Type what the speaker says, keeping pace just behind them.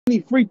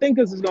Any free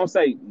thinkers is gonna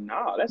say,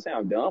 nah, that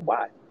sounds dumb.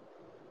 Why?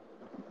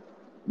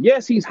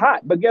 Yes, he's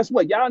hot, but guess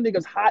what? Y'all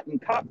niggas hot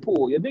and cock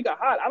pull. Your nigga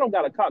hot. I don't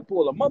got a cock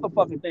pull a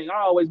motherfucking thing. I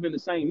always been the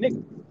same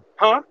nigga.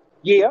 Huh?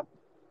 Yeah.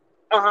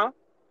 Uh-huh.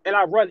 And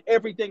I run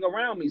everything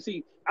around me.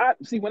 See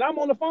when I'm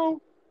on the phone,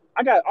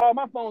 I got all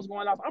my phones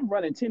going off. I'm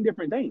running 10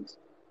 different things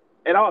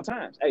at all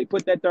times. Hey,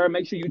 put that there.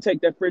 Make sure you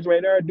take that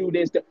refrigerator. Do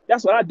this.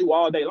 That's what I do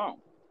all day long.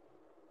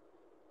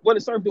 What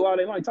does Surf do all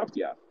day long? He talks to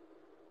y'all.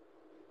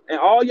 And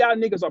all y'all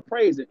niggas are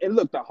praising. And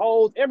look,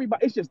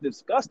 everybody, it's just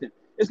disgusting.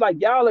 It's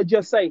like y'all are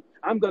just say,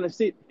 I'm going to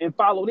sit and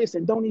follow this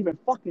and don't even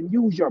fucking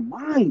use your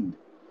mind.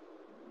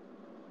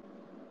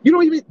 You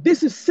don't even,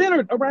 this is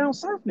centered around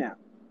Surf now.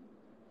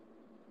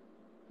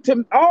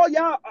 To all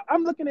y'all,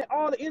 I'm looking at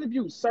all the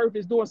interviews. Surf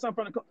is doing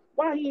something from the,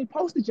 why he ain't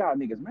posted y'all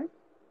niggas, man?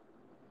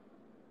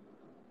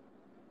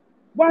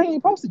 Why he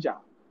ain't posted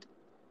y'all?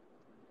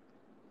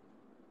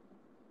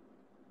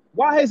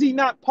 Why has he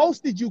not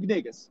posted you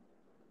niggas?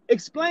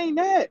 Explain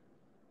that.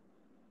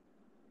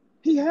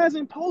 He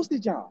hasn't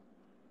posted y'all.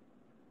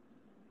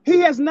 He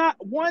has not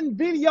one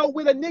video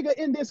with a nigga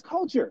in this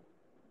culture.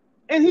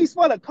 And he's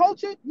for the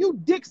culture? You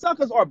dick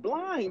suckers are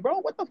blind, bro.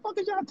 What the fuck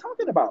is y'all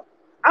talking about?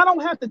 I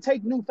don't have to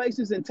take new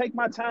faces and take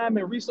my time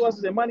and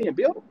resources and money and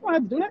build them. I don't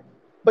have to do that.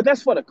 But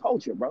that's for the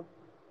culture, bro.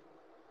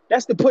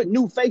 That's to put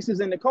new faces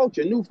in the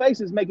culture. New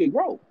faces make it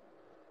grow,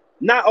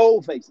 not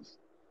old faces.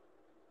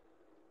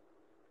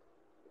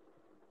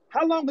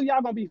 How long are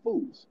y'all going to be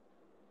fools?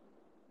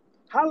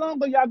 How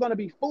long are y'all going to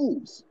be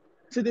fools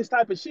to this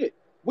type of shit?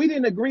 We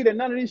didn't agree to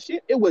none of this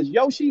shit. It was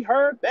Yoshi,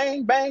 her,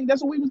 bang, bang.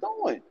 That's what we was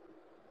doing.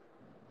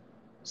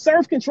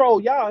 Surf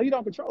control y'all. He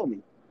don't control me.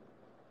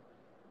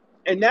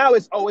 And now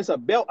it's a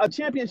belt, a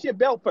championship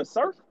belt for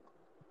Surf.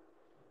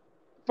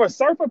 For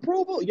Surf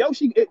approval,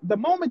 Yoshi, the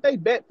moment they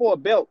bet for a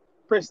belt,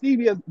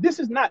 Prestivia, this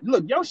is not,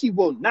 look, Yoshi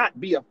will not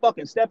be a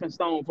fucking stepping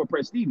stone for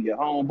Prestivia,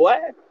 homeboy.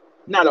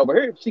 Not over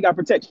here. She got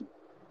protection.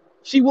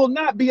 She will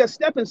not be a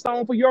stepping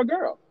stone for your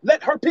girl.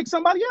 Let her pick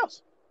somebody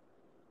else.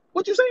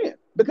 What you saying?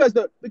 Because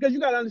you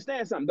got to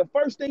understand something. The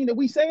first thing that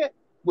we said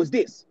was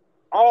this.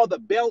 All the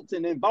belts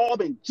and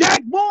involving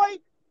Jack Boy,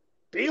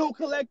 bill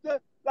collector.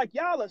 Like,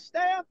 y'all are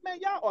staff, man.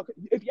 Y'all,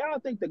 if y'all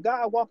think the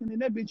guy walking in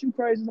that bitch, you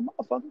crazy as a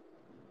motherfucker.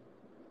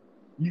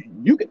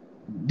 You can,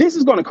 this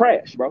is going to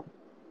crash, bro.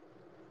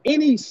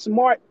 Any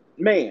smart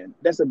man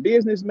that's a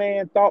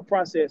businessman thought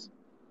process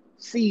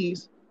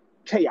sees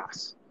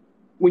chaos.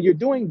 When you're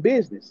doing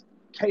business,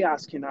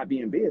 chaos cannot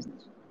be in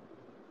business.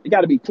 It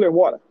got to be clear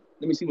water.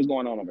 Let me see what's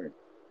going on over here.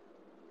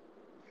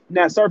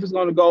 Now, Surf is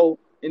going to go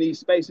in these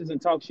spaces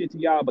and talk shit to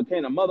y'all, but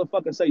can a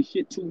motherfucker say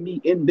shit to me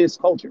in this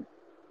culture?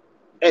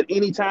 At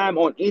any time,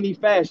 on any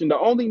fashion. The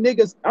only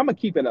niggas, I'm going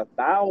to keep it a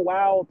thou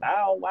wow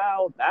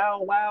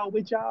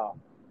with y'all.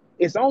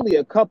 It's only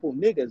a couple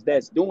niggas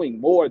that's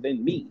doing more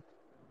than me,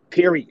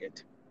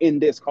 period, in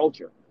this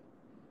culture.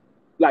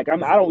 Like, I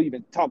don't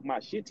even talk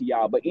my shit to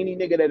y'all, but any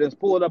nigga that has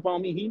pulled up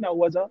on me, he know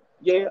what's up.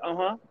 Yeah,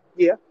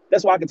 yeah.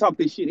 That's why I can talk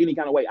this shit any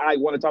kind of way I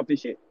want to talk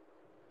this shit.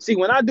 See,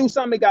 when I do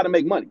something, it got to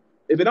make money.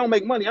 If it don't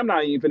make money, I'm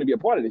not even going to be a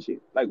part of this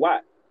shit. Like,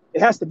 why?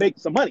 It has to make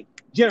some money,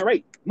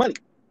 generate money,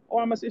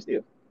 or I'm going to sit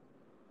still.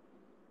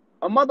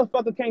 A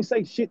motherfucker can't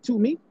say shit to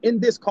me in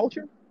this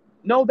culture.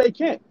 No, they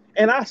can't.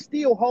 And I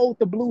still hold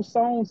the blue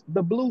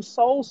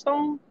soul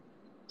stone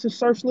to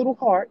Surf's little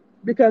heart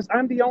because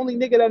I'm the only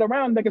nigga that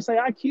around that can say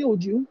I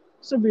killed you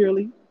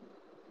severely.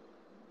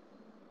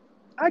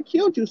 I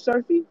killed you,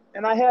 Surfy,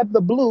 and I have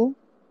the blue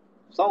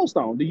soul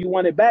stone. Do you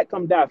want it back?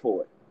 Come die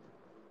for it.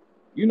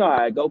 You know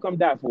how I go. Come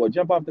die for it.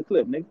 Jump off the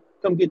cliff, nigga.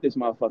 Come get this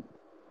motherfucker.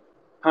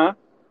 Huh?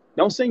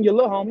 Don't send your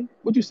little homie.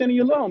 What you sending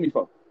your little homie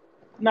for?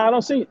 Nah,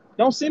 don't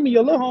send me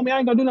your little homie. I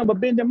ain't gonna do nothing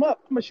but bend him up.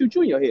 I'm gonna shoot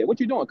you in your head. What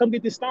you doing? Come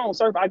get this stone,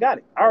 Surf. I got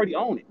it. I already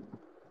own it.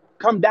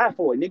 Come die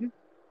for it, nigga.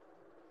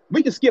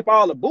 We can skip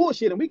all the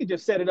bullshit and we can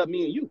just set it up,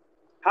 me and you.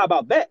 How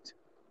about that?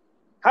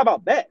 How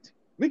about that?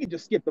 We can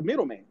just skip the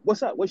middleman.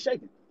 What's up? What's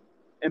shaking?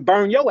 And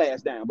burn your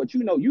ass down. But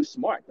you know you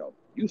smart though.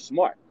 You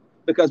smart.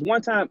 Because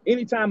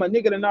anytime a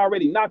nigga done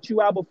already knocked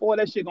you out before,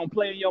 that shit gonna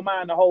play in your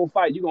mind the whole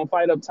fight. You gonna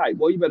fight uptight.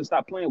 Boy, you better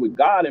stop playing with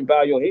God and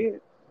bow your head,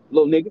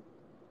 little nigga.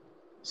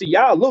 See,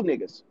 y'all little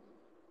niggas.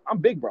 I'm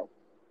big, bro.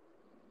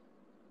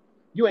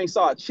 You ain't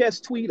saw a chess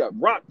tweet, a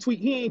rock tweet.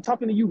 He ain't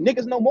talking to you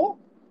niggas no more.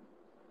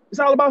 It's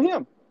all about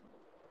him.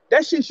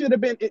 That shit should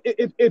have been,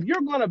 if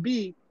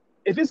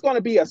it's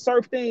gonna be a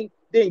Surf thing,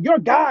 then your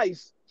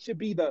guys should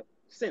be the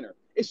center.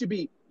 It should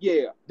be,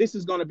 yeah, this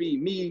is gonna be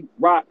me,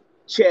 Rock,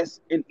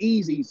 Chess, and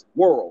Easy's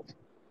world.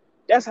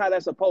 That's how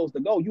that's supposed to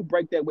go. You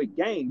break that with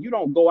game. You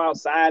don't go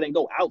outside and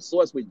go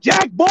outsource with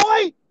Jack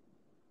Boy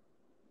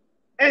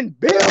and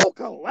Bill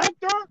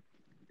Collector.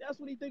 That's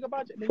what he think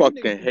about you.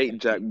 Fucking hate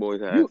Jack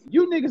Boy's ass.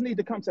 You niggas need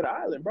to come to the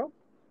island, bro.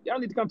 Y'all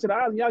need to come to the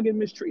island. Y'all get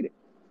mistreated.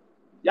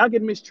 Y'all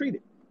get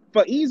mistreated.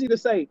 For Easy to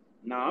say,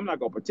 nah, I'm not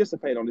gonna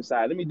participate on this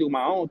side. Let me do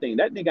my own thing.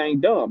 That nigga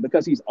ain't dumb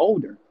because he's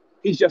older.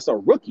 He's just a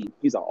rookie.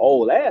 He's an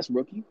old ass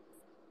rookie,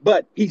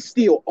 but he's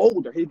still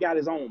older. He got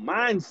his own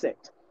mindset.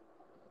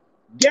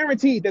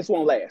 Guaranteed this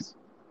won't last.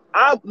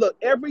 I look,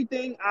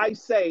 everything I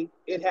say,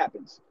 it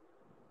happens.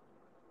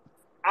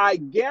 I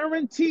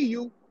guarantee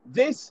you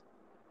this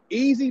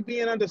easy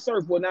being under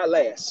surf will not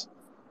last.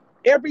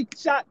 Every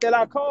shot that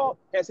I call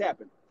has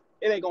happened.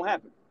 It ain't gonna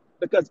happen.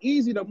 Because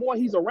easy, the more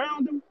he's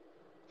around him,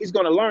 he's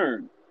gonna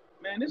learn.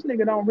 Man, this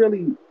nigga don't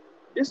really,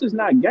 this is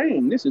not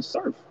game, this is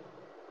surf.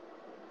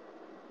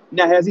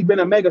 Now, has he been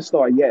a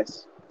megastar?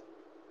 Yes.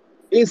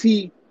 Is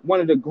he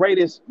one of the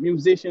greatest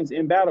musicians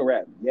in battle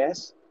rap?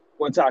 Yes.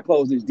 Once I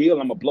close this deal,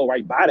 I'm gonna blow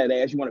right by that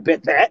ass. You wanna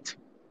bet that?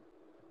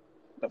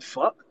 The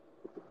fuck?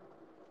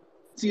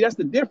 See, that's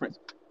the difference.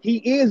 He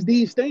is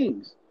these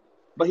things,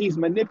 but he's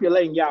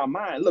manipulating y'all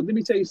mind. Look, let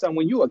me tell you something.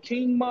 When you a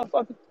king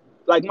motherfucker,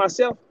 like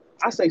myself,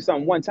 I say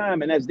something one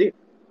time and that's it.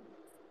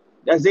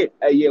 That's it.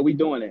 Hey, yeah, we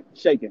doing it.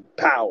 Shaking.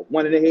 Pow.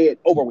 One in the head.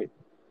 Over with.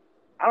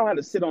 I don't have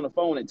to sit on the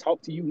phone and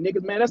talk to you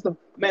niggas, man. That's the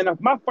man.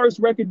 My first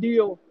record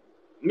deal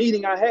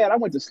meeting I had, I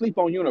went to sleep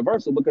on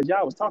Universal because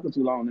y'all was talking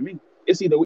too long to me. It's either